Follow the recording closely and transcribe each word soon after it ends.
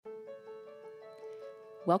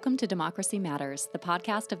Welcome to Democracy Matters, the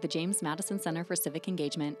podcast of the James Madison Center for Civic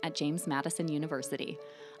Engagement at James Madison University.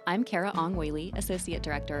 I'm Kara Ong Whaley, Associate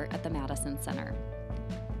Director at the Madison Center.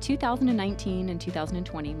 2019 and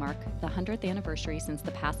 2020 mark the 100th anniversary since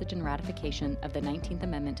the passage and ratification of the 19th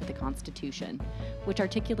Amendment to the Constitution, which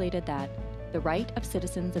articulated that the right of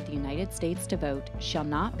citizens of the United States to vote shall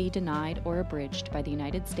not be denied or abridged by the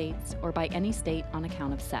United States or by any state on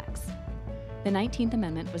account of sex. The 19th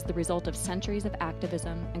Amendment was the result of centuries of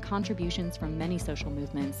activism and contributions from many social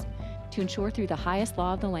movements to ensure through the highest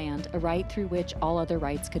law of the land a right through which all other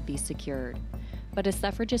rights could be secured. But as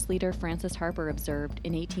suffragist leader Frances Harper observed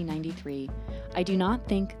in 1893, I do not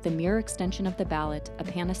think the mere extension of the ballot a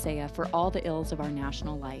panacea for all the ills of our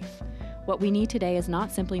national life. What we need today is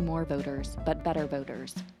not simply more voters, but better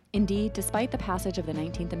voters. Indeed, despite the passage of the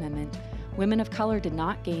 19th Amendment, women of color did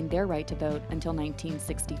not gain their right to vote until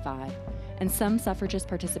 1965. And some suffragist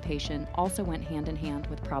participation also went hand in hand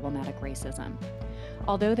with problematic racism.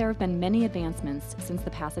 Although there have been many advancements since the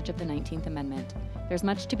passage of the 19th Amendment, there's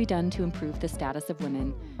much to be done to improve the status of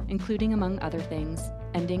women, including, among other things,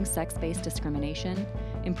 ending sex-based discrimination,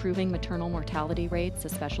 improving maternal mortality rates,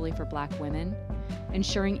 especially for Black women,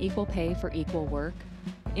 ensuring equal pay for equal work,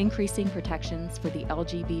 increasing protections for the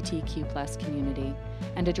LGBTQ+ community,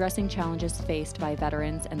 and addressing challenges faced by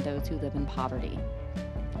veterans and those who live in poverty.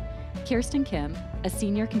 Kirsten Kim, a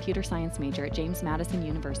senior computer science major at James Madison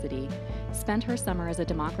University, spent her summer as a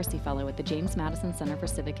democracy fellow at the James Madison Center for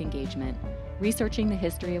Civic Engagement, researching the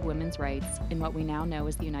history of women's rights in what we now know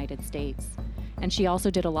as the United States. And she also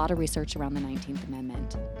did a lot of research around the 19th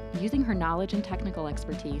Amendment. Using her knowledge and technical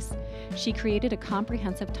expertise, she created a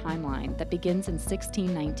comprehensive timeline that begins in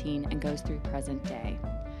 1619 and goes through present day.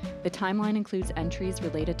 The timeline includes entries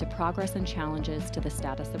related to progress and challenges to the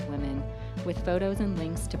status of women, with photos and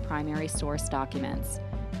links to primary source documents.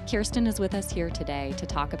 Kirsten is with us here today to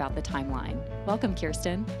talk about the timeline. Welcome,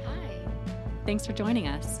 Kirsten. Hi. Thanks for joining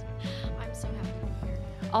us. I'm so happy to be here.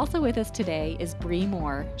 Also with us today is Bree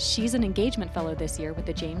Moore. She's an engagement fellow this year with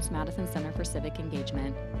the James Madison Center for Civic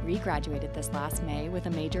Engagement. Bree graduated this last May with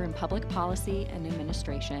a major in public policy and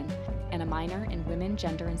administration and a minor in women,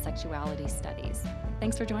 gender, and sexuality studies.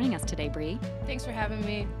 Thanks for joining us today, Bree. Thanks for having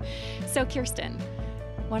me. So, Kirsten,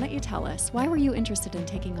 why don't you tell us, why were you interested in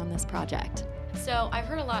taking on this project? So I've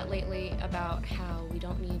heard a lot lately about how we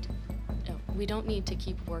don't need to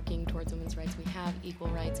keep working towards women's rights. We have equal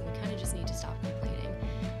rights, and we kind of just need to stop complaining.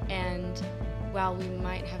 And while we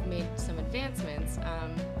might have made some advancements,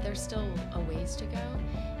 there's still a ways to go.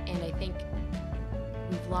 And I think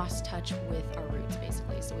we've lost touch with our roots,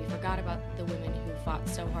 basically. So we forgot about the women who fought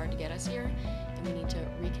so hard to get us here, and we need to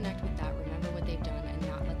reconnect with that, remember what they've done, and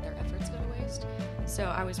not let their efforts go to waste. So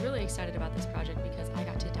I was really excited about this project because I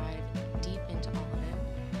got to dive deep into all of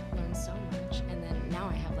it, learn so much, and then now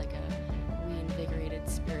I have like a reinvigorated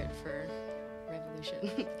spirit for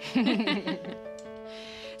revolution.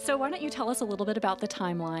 So why don't you tell us a little bit about the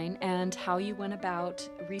timeline and how you went about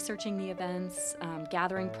researching the events,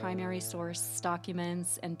 gathering primary source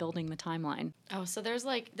documents, and building the timeline? Oh, so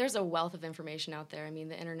there's a wealth of information out there. I mean,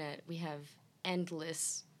 the internet, we have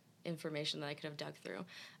endless information that I could have dug through.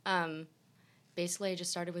 Basically, I just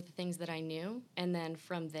started with the things that I knew, and then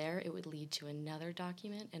from there, it would lead to another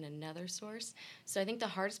document and another source. So I think the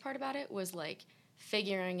hardest part about it was like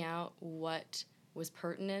figuring out what was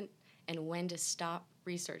pertinent and when to stop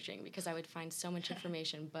researching, because I would find so much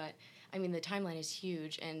information. But I mean, the timeline is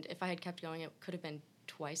huge, and if I had kept going, it could have been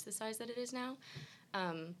twice the size that it is now.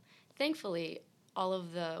 Thankfully, all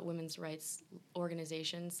of the women's rights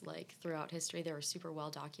organizations, like throughout history, they were super well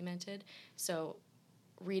documented. So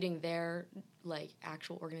reading their like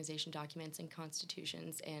actual organization documents and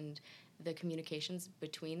constitutions and the communications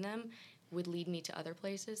between them would lead me to other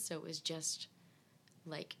places. So it was just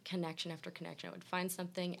like connection after connection. I would find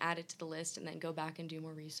something, add it to the list, and then go back and do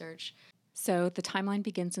more research. So the timeline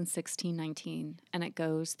begins in 1619 and it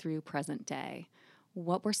goes through present day.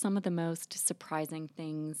 What were some of the most surprising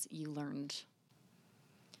things you learned?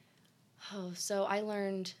 Oh, so I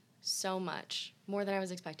learned so much, more than I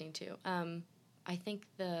was expecting to. I think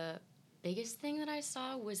the biggest thing that I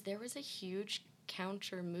saw was there was a huge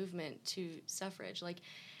counter movement to suffrage. Like,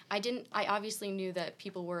 I obviously knew that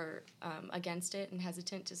people were against it and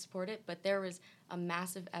hesitant to support it, but there was a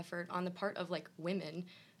massive effort on the part of like women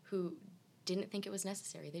who didn't think it was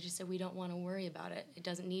necessary. They just said, we don't want to worry about it. It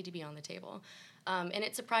doesn't need to be on the table. And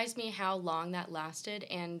it surprised me how long that lasted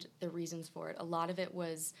and the reasons for it. A lot of it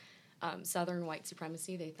was Southern white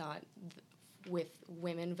supremacy. They thought with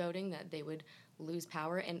women voting that they would lose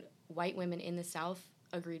power, and white women in the South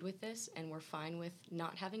agreed with this and were fine with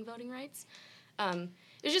not having voting rights.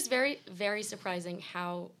 It was just very, very surprising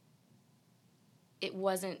how it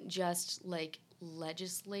wasn't just, like,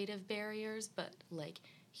 legislative barriers, but, like,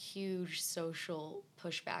 huge social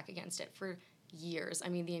pushback against it for years. I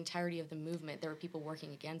mean, the entirety of the movement, there were people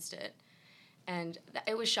working against it. And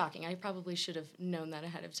it was shocking. I probably should have known that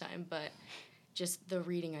ahead of time, but just the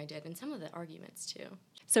reading I did and some of the arguments, too.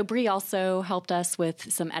 So Bree also helped us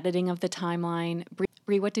with some editing of the timeline.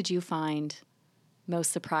 Bree, what did you find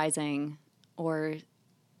most surprising, or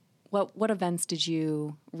what events did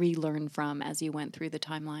you relearn from as you went through the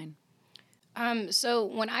timeline? So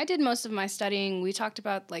when I did most of my studying, we talked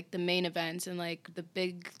about like the main events and like the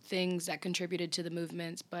big things that contributed to the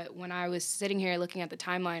movements. But when I was sitting here looking at the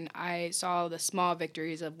timeline, I saw the small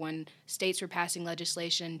victories of when states were passing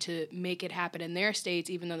legislation to make it happen in their states,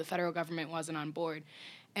 even though the federal government wasn't on board.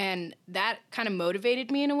 And that kind of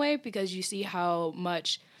motivated me in a way, because you see how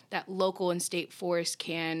much that local and state force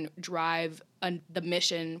can drive the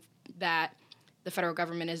mission that the federal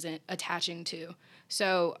government isn't attaching to.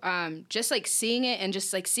 So just like seeing it and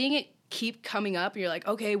just like seeing it keep coming up, you're like,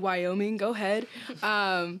 okay, Wyoming, go ahead.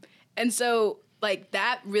 And so like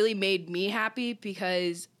that really made me happy,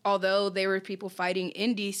 because although there were people fighting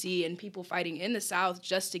in DC and people fighting in the South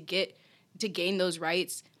just to gain those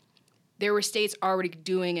rights, there were states already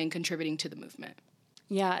doing and contributing to the movement.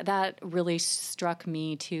 Yeah, that really struck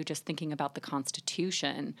me too, just thinking about the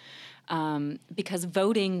Constitution, because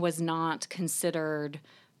voting was not considered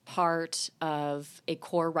part of a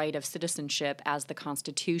core right of citizenship as the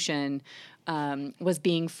Constitution was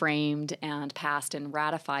being framed and passed and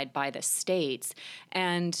ratified by the states.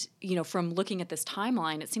 And, you know, from looking at this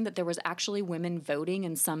timeline, it seemed that there was actually women voting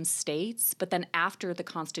in some states, but then after the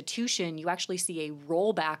Constitution, you actually see a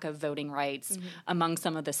rollback of voting rights among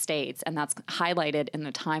some of the states, and that's highlighted in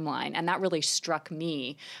the timeline. And that really struck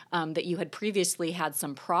me, that you had previously had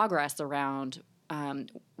some progress around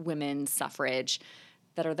women's suffrage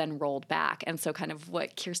that are then rolled back. And so kind of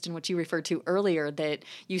what, Kirsten, what you referred to earlier, that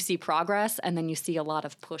you see progress and then you see a lot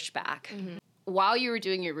of pushback. Mm-hmm. While you were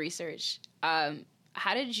doing your research,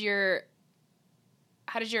 how did your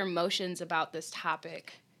emotions about this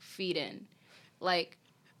topic feed in? Like,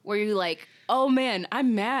 were you like, oh man,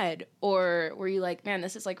 I'm mad? Or were you like, man,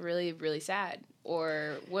 this is like really, really sad?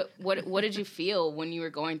 Or what did you feel when you were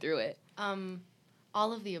going through it?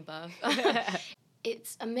 All of the above.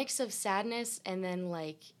 It's a mix of sadness and then,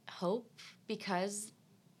 like, hope, because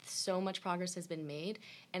so much progress has been made,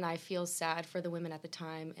 and I feel sad for the women at the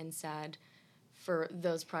time and sad for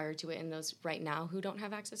those prior to it and those right now who don't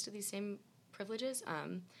have access to these same privileges.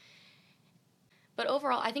 But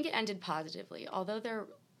overall, I think it ended positively, although there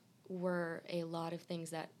were a lot of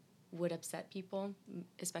things that would upset people,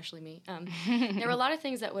 especially me. There were a lot of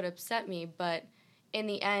things that would upset me, but in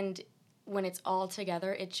the end, when it's all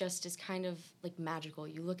together, it just is kind of like magical.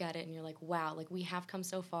 You look at it and you're like, wow, like we have come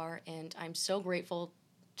so far, and I'm so grateful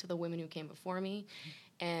to the women who came before me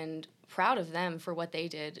and proud of them for what they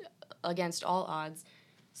did against all odds.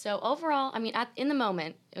 So overall, I mean, in the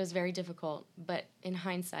moment, it was very difficult, but in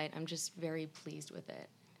hindsight, I'm just very pleased with it.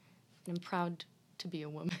 And I'm proud to be a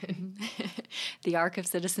woman. The arc of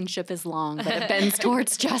citizenship is long, but it bends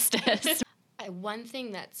towards justice. One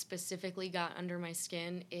thing that specifically got under my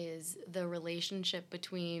skin is the relationship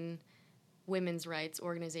between women's rights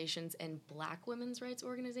organizations and Black women's rights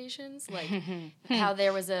organizations. Like how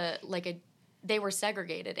there was they were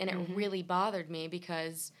segregated, and it really bothered me,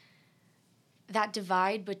 because that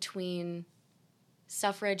divide between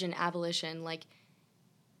suffrage and abolition, like,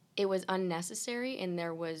 it was unnecessary, and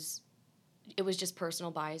it was just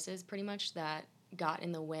personal biases pretty much that got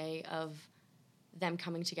in the way of them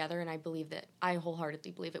coming together. And I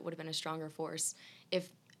wholeheartedly believe it would have been a stronger force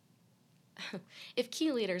if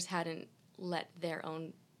key leaders hadn't let their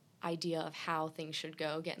own idea of how things should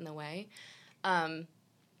go get in the way.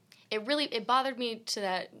 It bothered me to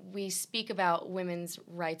that we speak about women's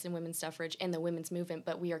rights and women's suffrage and the women's movement,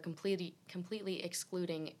 but we are completely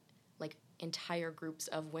excluding, like, entire groups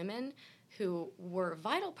of women who were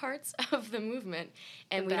vital parts of the movement,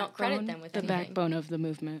 and we don't credit them with anything. The backbone of the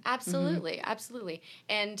movement. Absolutely, absolutely.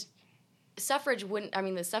 And the suffrage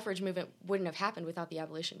movement wouldn't have happened without the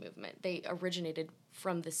abolition movement. They originated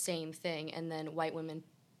from the same thing, and then white women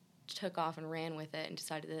took off and ran with it and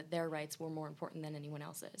decided that their rights were more important than anyone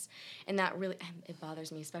else's. And that really, it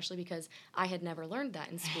bothers me, especially because I had never learned that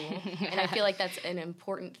in school, and I feel like that's an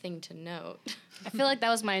important thing to note. I feel like that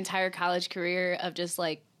was my entire college career of just,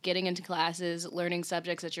 like, getting into classes, learning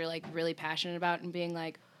subjects that you're, like, really passionate about, and being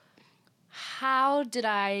like, how did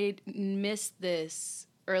I miss this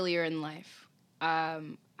earlier in life? How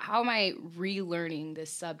am I relearning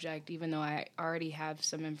this subject even though I already have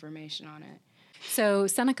some information on it? So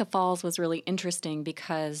Seneca Falls was really interesting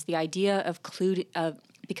because the idea of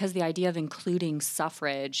including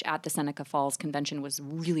suffrage at the Seneca Falls Convention was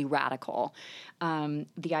really radical.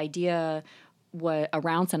 The idea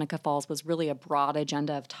around Seneca Falls was really a broad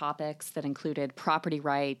agenda of topics that included property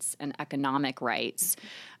rights and economic rights.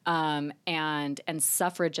 And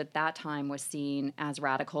suffrage at that time was seen as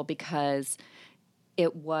radical because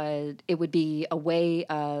it would be a way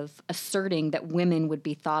of asserting that women would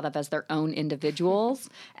be thought of as their own individuals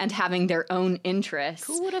and having their own interests.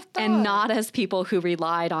 Who would have thought? And not as people who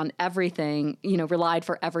relied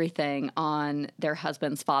for everything on their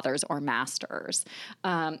husbands, fathers, or masters.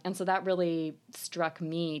 And so that really struck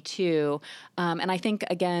me too. And I think,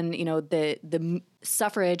 again, the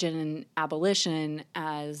suffrage and abolition,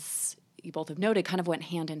 as you both have noted, kind of went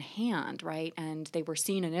hand in hand, right? And they were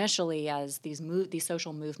seen initially as these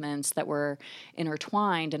social movements that were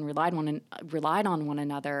intertwined and relied on one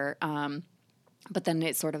another. But then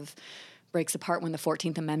it sort of breaks apart when the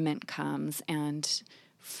 14th Amendment comes, and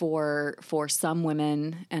for some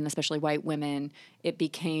women, and especially white women, it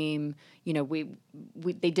became, they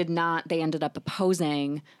ended up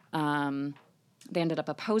opposing. They ended up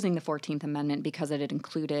opposing the 14th Amendment because it had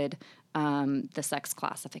included the sex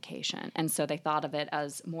classification. And so they thought of it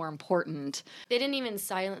as more important. They didn't even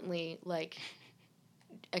silently,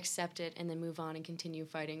 accept it and then move on and continue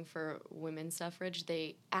fighting for women's suffrage.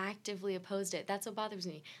 They actively opposed it. That's what bothers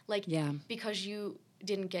me. Because you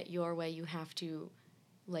didn't get your way, you have to,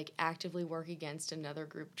 actively work against another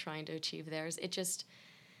group trying to achieve theirs.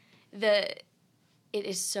 It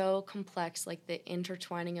is so complex, the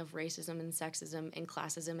intertwining of racism and sexism and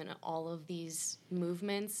classism and all of these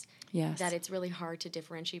movements, yes, that it's really hard to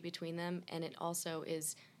differentiate between them. And it also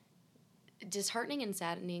is disheartening and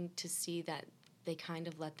saddening to see that they kind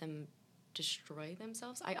of let them destroy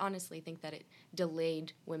themselves. I honestly think that it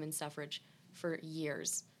delayed women's suffrage for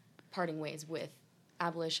years, parting ways with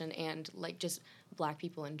abolition and, just black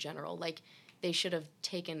people in general. They should have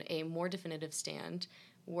taken a more definitive stand,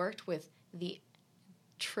 worked with the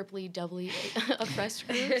triply, doubly oppressed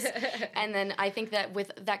groups. And then I think that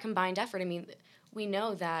with that combined effort, we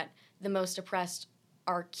know that the most oppressed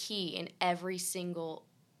are key in every single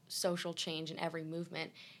social change in every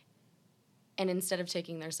movement. And instead of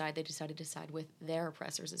taking their side, they decided to side with their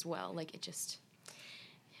oppressors as well. It just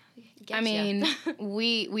gets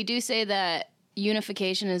we do say that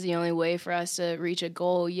unification is the only way for us to reach a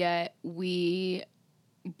goal, yet we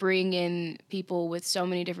bring in people with so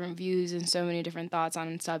many different views and so many different thoughts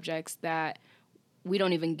on subjects that we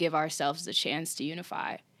don't even give ourselves the chance to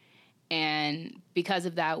unify. And because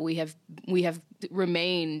of that, we have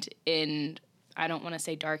remained in, I don't want to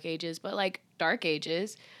say dark ages, but dark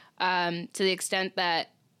ages, to the extent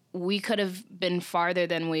that we could have been farther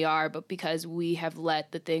than we are, but because we have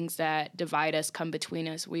let the things that divide us come between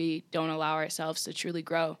us, we don't allow ourselves to truly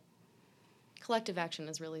grow. Collective action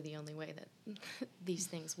is really the only way that these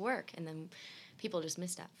things work, and then people just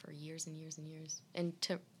missed that for years and years and years, and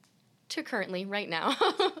to currently, right now.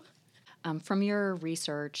 From your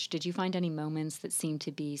research, did you find any moments that seemed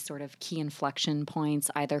to be sort of key inflection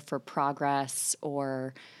points, either for progress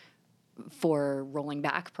or for rolling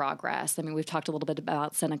back progress? We've talked a little bit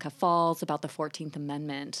about Seneca Falls, about the 14th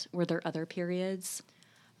Amendment. Were there other periods?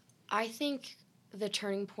 I think the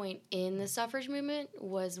turning point in the suffrage movement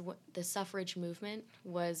was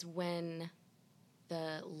when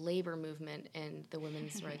the labor movement and the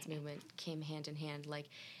women's rights movement came hand in hand.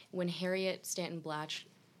 When Harriet Stanton Blatch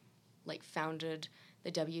founded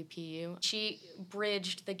the WPU, she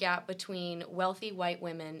bridged the gap between wealthy white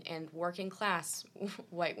women and working class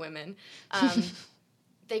white women.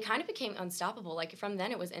 They kind of became unstoppable. From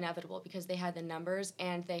then it was inevitable because they had the numbers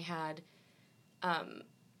and they had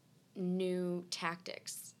new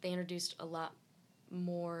tactics. They introduced a lot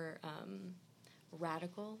more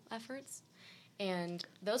radical efforts, and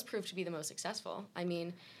those proved to be the most successful.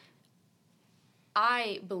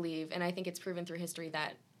 I believe, and I think it's proven through history,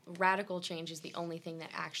 that radical change is the only thing that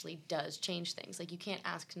actually does change things. You can't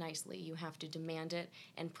ask nicely. You have to demand it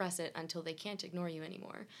and press it until they can't ignore you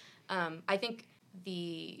anymore. I think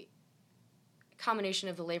the combination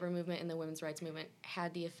of the labor movement and the women's rights movement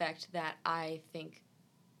had the effect that I think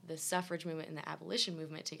the suffrage movement and the abolition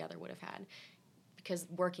movement together would have had. Because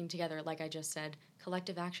working together, like I just said,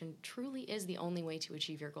 collective action truly is the only way to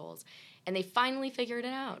achieve your goals. And they finally figured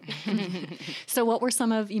it out. So what were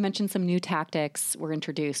you mentioned some new tactics were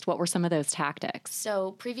introduced. What were some of those tactics?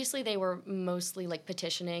 So previously they were mostly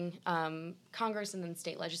petitioning Congress and then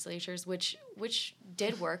state legislatures, which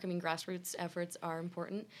did work. Grassroots efforts are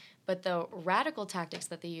important. But the radical tactics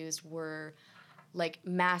that they used were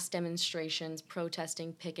mass demonstrations,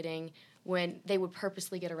 protesting, picketing, when they would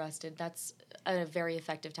purposely get arrested. That's a very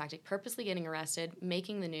effective tactic. Purposely getting arrested,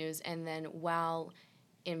 making the news, and then while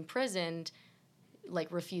imprisoned,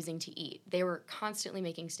 like refusing to eat. They were constantly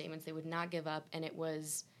making statements. They would not give up, and it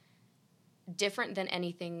was different than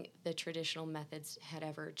anything the traditional methods had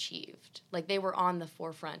ever achieved. Like, they were on the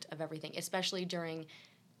forefront of everything, especially during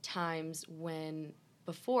times when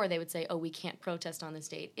before they would say, oh, we can't protest on this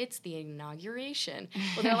date. It's the inauguration.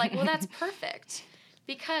 Well, they're like, well, that's perfect.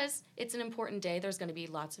 Because it's an important day, there's going to be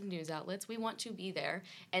lots of news outlets. We want to be there,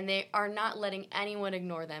 and they are not letting anyone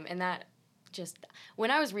ignore them. And that just,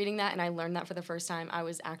 when I was reading that and I learned that for the first time, I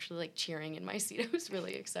was actually like cheering in my seat. I was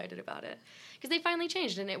really excited about it because they finally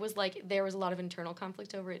changed, and it was like there was a lot of internal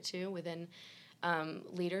conflict over it too within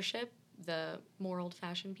leadership, the more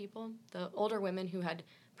old-fashioned people, the older women who had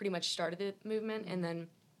pretty much started the movement, and then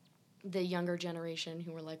the younger generation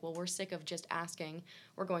who were like, well, we're sick of just asking,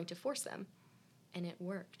 we're going to force them. And it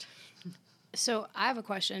worked. So I have a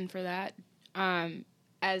question for that.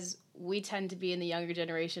 As we tend to be in the younger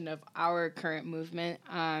generation of our current movement,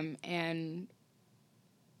 and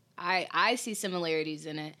I see similarities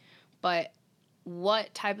in it, but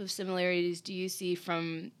what type of similarities do you see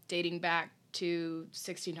from dating back to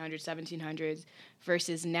 1600s, 1700s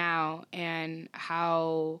versus now, and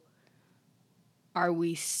how are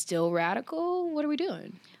we still radical? What are we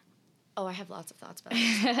doing? Oh, I have lots of thoughts about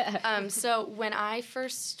this. So when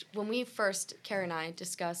we first, Kara and I,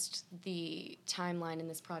 discussed the timeline in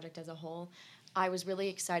this project as a whole, I was really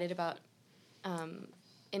excited about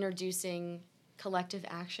introducing collective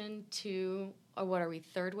action to, or what are we,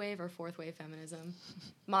 third wave or fourth wave feminism?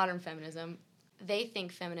 Modern feminism. They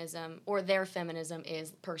think feminism, or their feminism,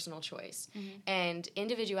 is personal choice. Mm-hmm. And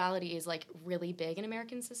individuality is, like, really big in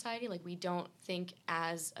American society. Like, we don't think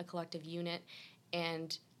as a collective unit,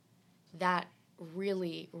 and that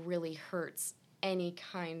really, really hurts any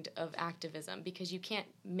kind of activism because you can't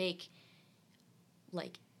make,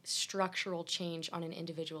 like, structural change on an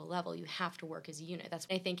individual level. You have to work as a unit. That's,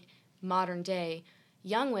 I think, modern day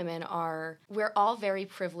young women we're all very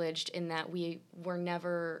privileged in that we were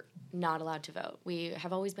never not allowed to vote. We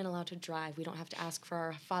have always been allowed to drive. We don't have to ask for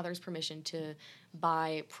our father's permission to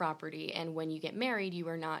buy property. And when you get married, you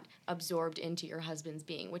are not absorbed into your husband's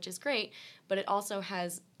being, which is great. But it also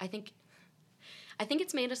has, I think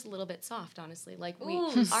it's made us a little bit soft, honestly. Like, we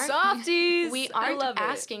aren't, softies! We aren't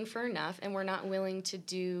asking for enough, and we're not willing to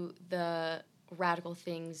do the radical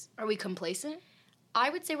things. Are we complacent? I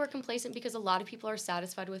would say we're complacent because a lot of people are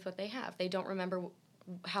satisfied with what they have. They don't remember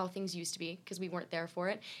how things used to be because we weren't there for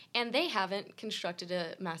it, and they haven't constructed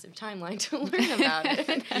a massive timeline to learn about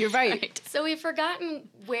it. You're right. So we've forgotten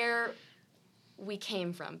where we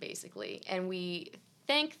came from, basically, and we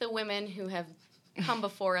thank the women who have come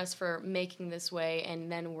before us for making this way, and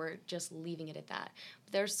then we're just leaving it at that.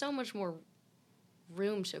 But there's so much more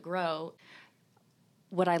room to grow.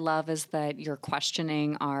 What I love is that you're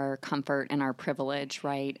questioning our comfort and our privilege,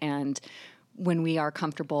 right? And when we are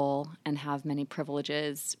comfortable and have many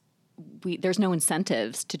privileges, there's no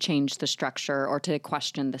incentives to change the structure or to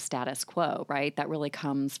question the status quo, right? That really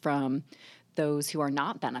comes from those who are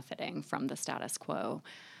not benefiting from the status quo.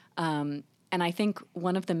 And I think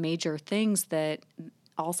one of the major things that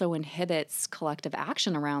also inhibits collective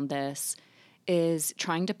action around this is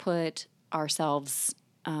trying to put ourselves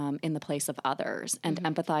in the place of others and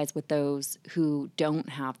empathize with those who don't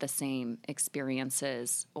have the same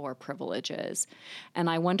experiences or privileges. And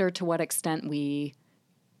I wonder to what extent we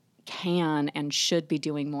can and should be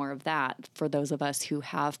doing more of that for those of us who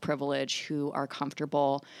have privilege, who are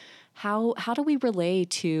comfortable. How do we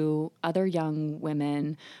relate to other young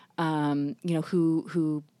women,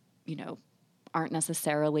 who aren't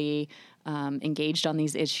necessarily engaged on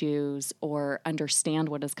these issues or understand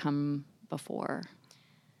what has come before?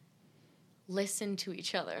 Listen to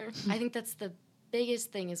each other. I think that's the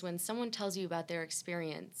biggest thing, is when someone tells you about their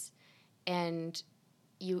experience and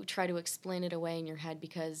you try to explain it away in your head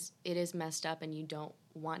because it is messed up and you don't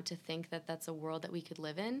want to think that that's a world that we could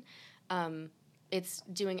live in, it's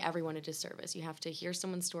doing everyone a disservice. You have to hear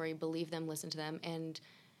someone's story, believe them, listen to them, and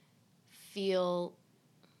feel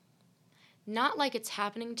not like it's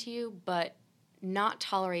happening to you, but not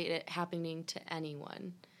tolerate it happening to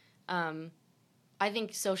anyone. I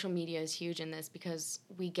think social media is huge in this because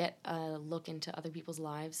we get a look into other people's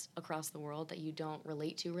lives across the world that you don't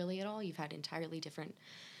relate to really at all. You've had entirely different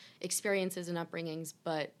experiences and upbringings,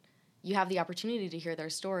 but you have the opportunity to hear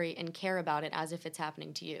their story and care about it as if it's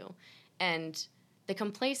happening to you. And the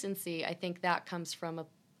complacency, I think that comes from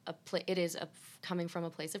coming from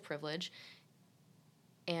a place of privilege,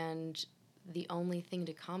 and the only thing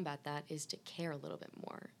to combat that is to care a little bit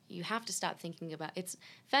more. You have to stop thinking about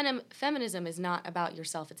feminism is not about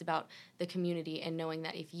yourself. It's about the community and knowing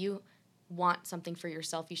that if you want something for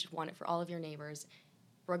yourself, you should want it for all of your neighbors,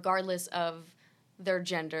 regardless of their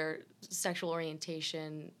gender, sexual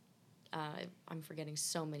orientation. I'm forgetting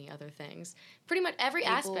so many other things. Pretty much every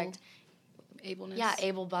aspect. Ableness. Yeah,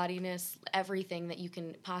 able-bodiedness, everything that you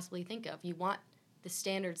can possibly think of. You want the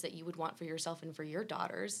standards that you would want for yourself and for your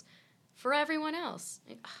daughters, for everyone else.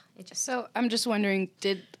 So I'm just wondering,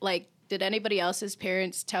 did anybody else's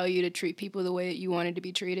parents tell you to treat people the way that you wanted to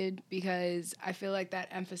be treated? Because I feel like that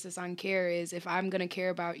emphasis on care is, if I'm going to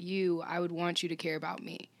care about you, I would want you to care about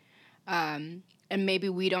me. And maybe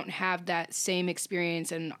we don't have that same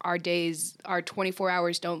experience, and our days, our 24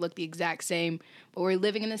 hours don't look the exact same, but we're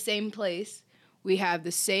living in the same place. We have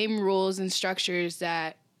the same rules and structures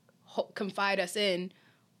that confide us in.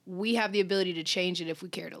 We have the ability to change it if we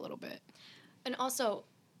cared a little bit. And also,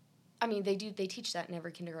 I mean, they teach that in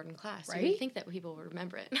every kindergarten class. Right? You would think that people would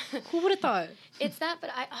remember it. Who would have thought? It's that, but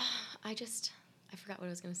I forgot what I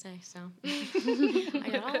was going to say, so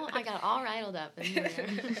I got all riled up. And here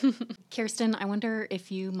we are. Kirsten, I wonder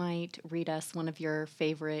if you might read us one of your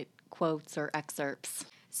favorite quotes or excerpts.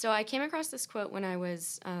 So I came across this quote when I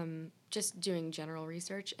was just doing general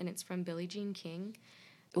research, and it's from Billie Jean King.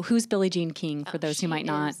 Who's Billie Jean King, for those who might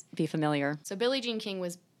not be familiar? So Billie Jean King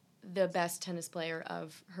was the best tennis player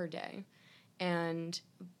of her day, and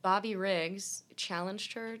Bobby Riggs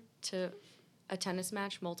challenged her to a tennis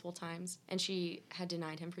match multiple times, and she had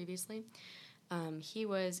denied him previously. He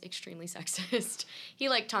was extremely sexist. He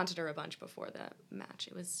taunted her a bunch before the match.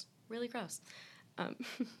 It was really gross.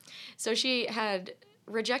 So she had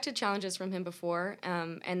rejected challenges from him before,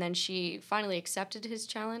 and then she finally accepted his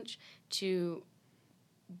challenge to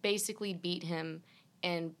basically beat him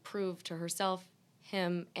and prove to herself,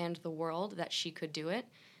 him, and the world that she could do it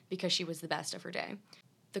because she was the best of her day.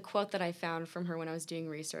 The quote that I found from her when I was doing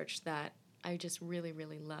research that I just really,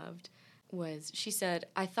 really loved was, she said,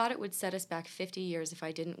 "I thought it would set us back 50 years if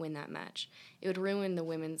I didn't win that match. It would ruin the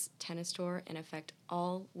women's tennis tour and affect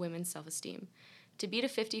all women's self-esteem. To beat a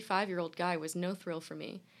 55-year-old guy was no thrill for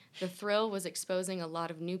me. The thrill was exposing a lot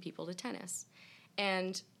of new people to tennis."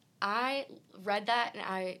 And I read that and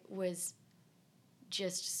I was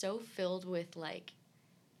just so filled with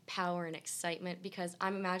power and excitement, because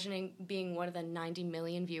I'm imagining being one of the 90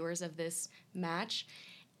 million viewers of this match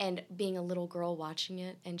and being a little girl watching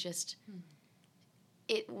it, and just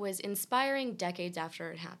it was inspiring decades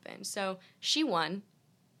after it happened. So she won,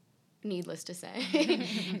 needless to say.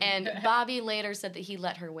 And Bobby later said that he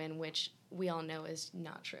let her win, which we all know is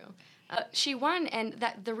not true. She won, and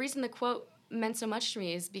that the reason the quote meant so much to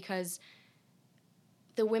me is because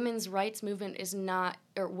the women's rights movement is not,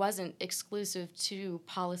 or wasn't exclusive to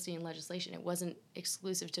policy and legislation. It wasn't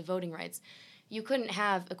exclusive to voting rights. You couldn't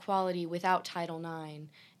have equality without Title IX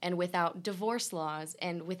and without divorce laws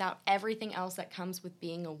and without everything else that comes with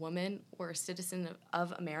being a woman or a citizen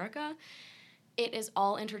of America. It is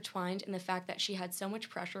all intertwined in the fact that she had so much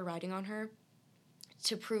pressure riding on her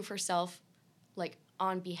to prove herself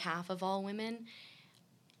on behalf of all women.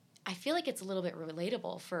 I feel like it's a little bit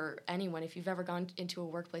relatable for anyone if you've ever gone into a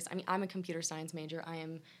workplace. I mean, I'm a computer science major. I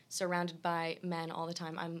am surrounded by men all the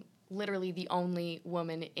time. I'm literally the only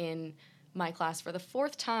woman in my class for the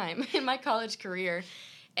 4th time in my college career.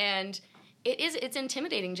 And it's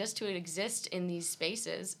intimidating just to exist in these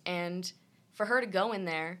spaces. And for her to go in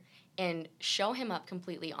there and show him up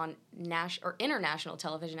completely on international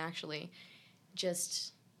television, actually,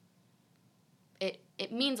 just,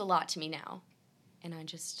 it means a lot to me now. And I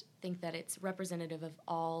just think that it's representative of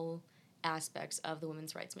all aspects of the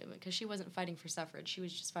women's rights movement, because she wasn't fighting for suffrage. She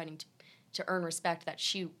was just fighting to earn respect that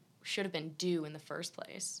she should have been due in the first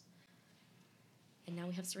place. And now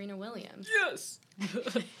we have Serena Williams. Yes!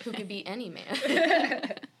 Who could beat any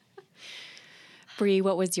man. Bree,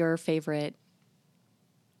 what was your favorite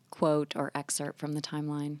quote or excerpt from the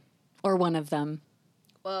timeline? Or one of them?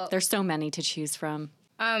 Well, there's so many to choose from.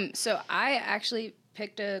 So I actually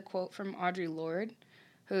picked a quote from Audre Lorde,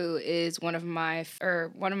 who is one of my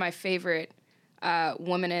favorite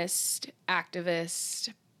womanist,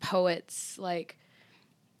 activist, poets.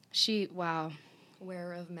 Wow.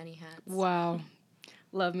 Wearer of many hats. Wow.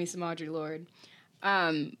 Love me some Audre Lorde.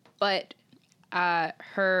 But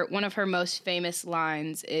one of her most famous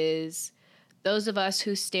lines is, "Those of us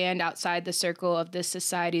who stand outside the circle of this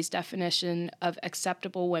society's definition of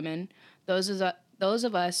acceptable women, those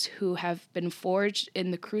of us who have been forged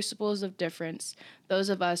in the crucibles of difference, those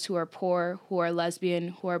of us who are poor, who are lesbian,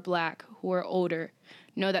 who are black, who are older,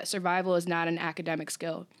 know that survival is not an academic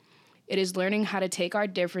skill. It is learning how to take our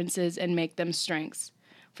differences and make them strengths.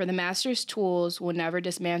 For the master's tools will never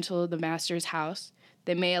dismantle the master's house.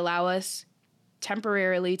 They may allow us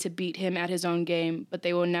temporarily to beat him at his own game, but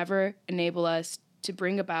they will never enable us to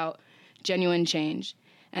bring about genuine change.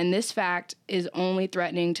 And this fact is only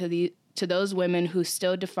threatening to those women who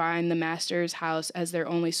still define the master's house as their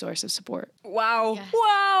only source of support. Wow. Yes.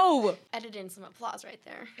 Wow. Edit in some applause right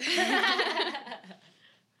there.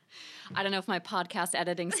 I don't know if my podcast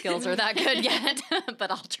editing skills are that good yet,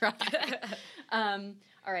 but I'll try.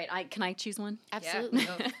 All right, can I choose one? Absolutely.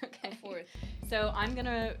 Yeah. Okay. So I'm going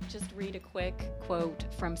to just read a quick quote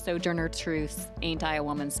from Sojourner Truth's Ain't I a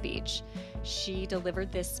Woman speech. She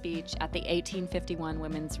delivered this speech at the 1851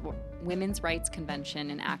 Women's Rights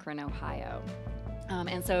Convention in Akron, Ohio.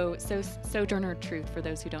 And so Sojourner Truth, for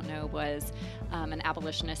those who don't know, was an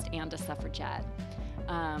abolitionist and a suffragette.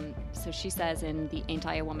 So she says in the Ain't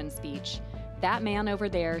I a Woman speech, "That man over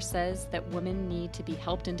there says that women need to be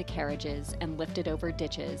helped into carriages and lifted over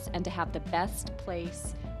ditches and to have the best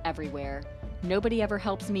place everywhere. Nobody ever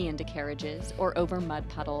helps me into carriages or over mud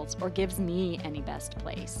puddles or gives me any best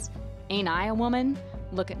place. Ain't I a woman?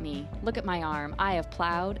 Look at me. Look at my arm. I have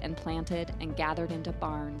plowed and planted and gathered into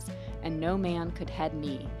barns, and no man could head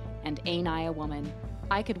me. And ain't I a woman?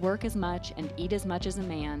 I could work as much and eat as much as a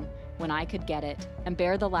man when I could get it, and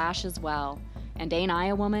bear the lash as well. And ain't I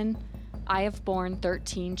a woman? I have borne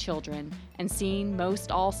 13 children, and seen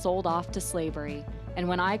most all sold off to slavery. And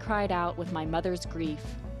when I cried out with my mother's grief,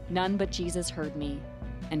 none but Jesus heard me.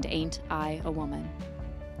 And ain't I a woman?"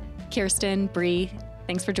 Kirsten, Bree,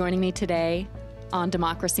 thanks for joining me today on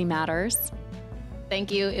Democracy Matters.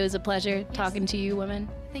 Thank you. It was a pleasure talking to you women.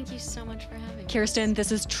 Thank you so much for having me. Kirsten,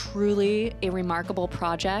 this is truly a remarkable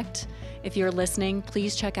project. If you're listening,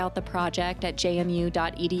 please check out the project at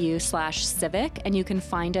jmu.edu/civic, and you can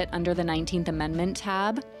find it under the 19th Amendment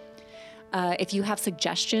tab. If you have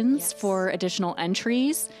suggestions for additional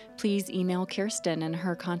entries, please email Kirsten, and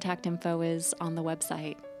her contact info is on the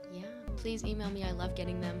website. Yeah, please email me. I love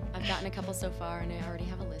getting them. I've gotten a couple so far, and I already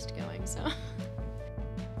have a list going, so.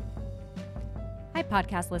 Hi,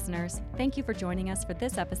 podcast listeners. Thank you for joining us for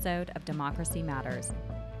this episode of Democracy Matters.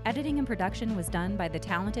 Editing and production was done by the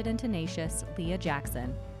talented and tenacious Leah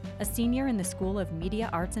Jackson, a senior in the School of Media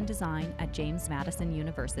Arts and Design at James Madison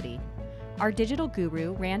University. Our digital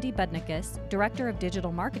guru, Randy Budnikus, Director of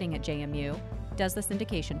Digital Marketing at JMU, does the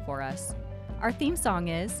syndication for us. Our theme song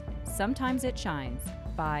is Sometimes It Shines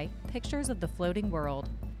by Pictures of the Floating World.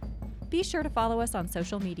 Be sure to follow us on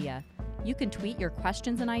social media. You can tweet your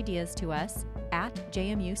questions and ideas to us at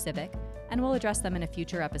JMU Civic, and we'll address them in a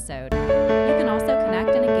future episode. You can also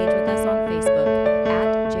connect and engage with us on Facebook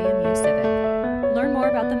at JMU Civic. Learn more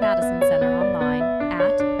about the Madison Center online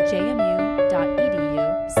at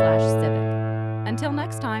jmu.edu/civic. Until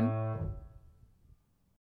next time.